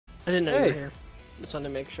I didn't know you were here. Just wanted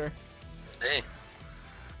to make sure. Hey.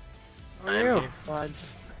 How are you? Fudge.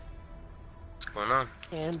 What's going on?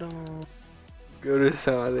 Candle. Go to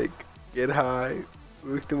Sonic, get high,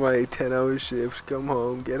 work to my 10-hour shifts, come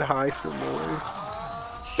home, get high some more.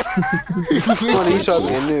 Come on, he shot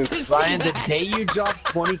me a nuke. Ryan, the day you drop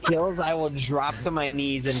 20 kills, I will drop to my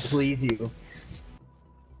knees and please you.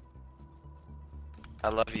 I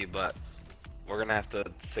love you, but we're gonna have to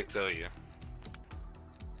 6-0 you.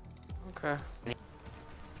 Okay.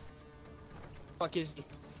 Fuck is he?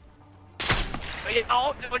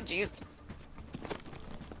 Oh, jeez.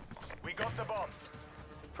 We got the bomb.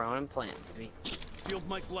 Prone and plant, baby. Field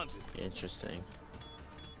mic planted. Interesting.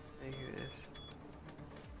 Thank you, this.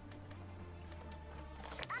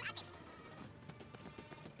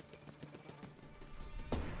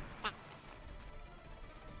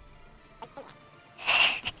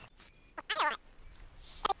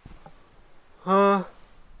 Huh?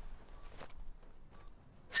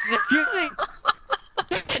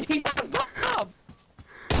 And he's up.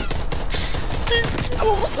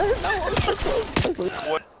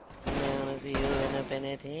 What? Now I see you in a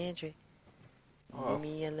penitentiary. Oh. Give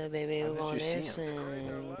me a little baby, How we did gon' you see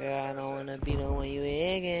listen. Girl, I don't wanna be the one you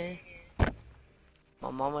egging.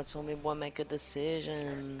 My mama told me, boy, make a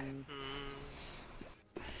decision.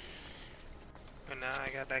 And now I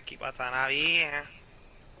gotta keep on la vida.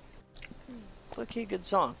 It's okay, good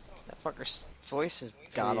song. That fucker's voice is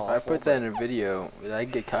god If awful. I put that in a video, would I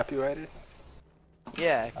get copyrighted?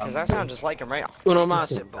 Yeah, cause I sound just like him, right? Uno mas.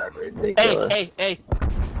 Hey, hey.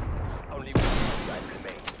 Only one side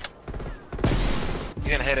remains.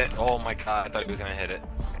 He's gonna hit it. Oh my god, I thought he was gonna hit it.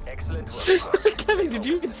 Excellent work. Kevin, did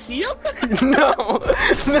you even see him? No!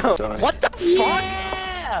 No! What the fuck?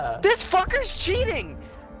 Yeah! This fucker's cheating!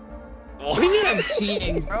 What do you mean I'm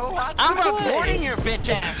cheating, bro? I'm reporting your bitch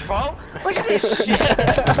ass, bro! Look at this shit!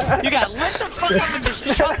 You got lit the fuck up and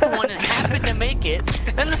just chucked one and happened to make it,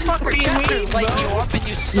 and this fucker just light you up and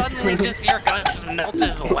you suddenly just, your gun just melts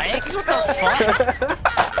his legs? What the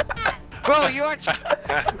fuck? Bro, you are...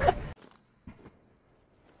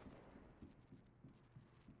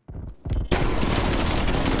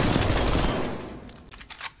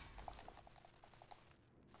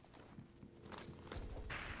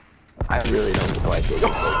 I really don't know why I take it so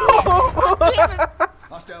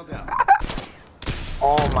Hostile down.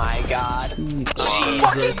 Oh my god.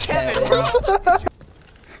 Jesus, Kevin, bro!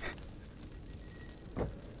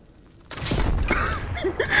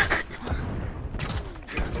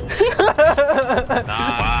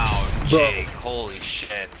 Wow, Jake, holy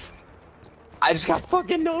shit. I just got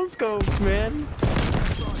fucking no scopes, man.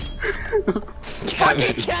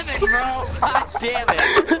 Fucking Kevin, bro! God damn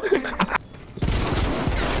it!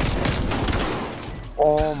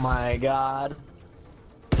 Oh my god.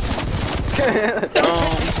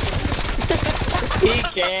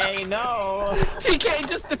 TK, no. TK,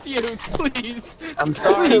 just defuse, please. I'm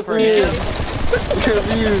sorry for him.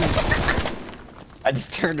 Confused. I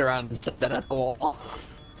just turned around and set that at the wall.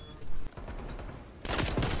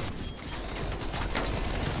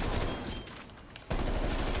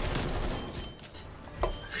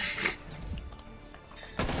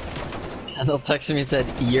 And they'll text me and said,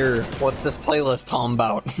 what's this playlist Tom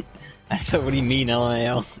about? I said, what do you mean,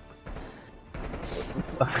 LMAO?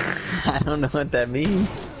 I don't know what that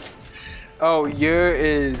means. Oh, your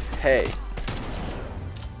is hey.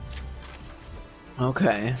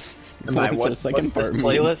 Okay. What's this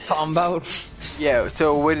playlist Tom about? Yeah,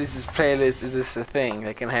 so what is this playlist? Is this a thing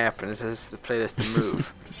that can happen? Is this the playlist to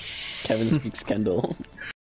move? Kevin speaks Kendall.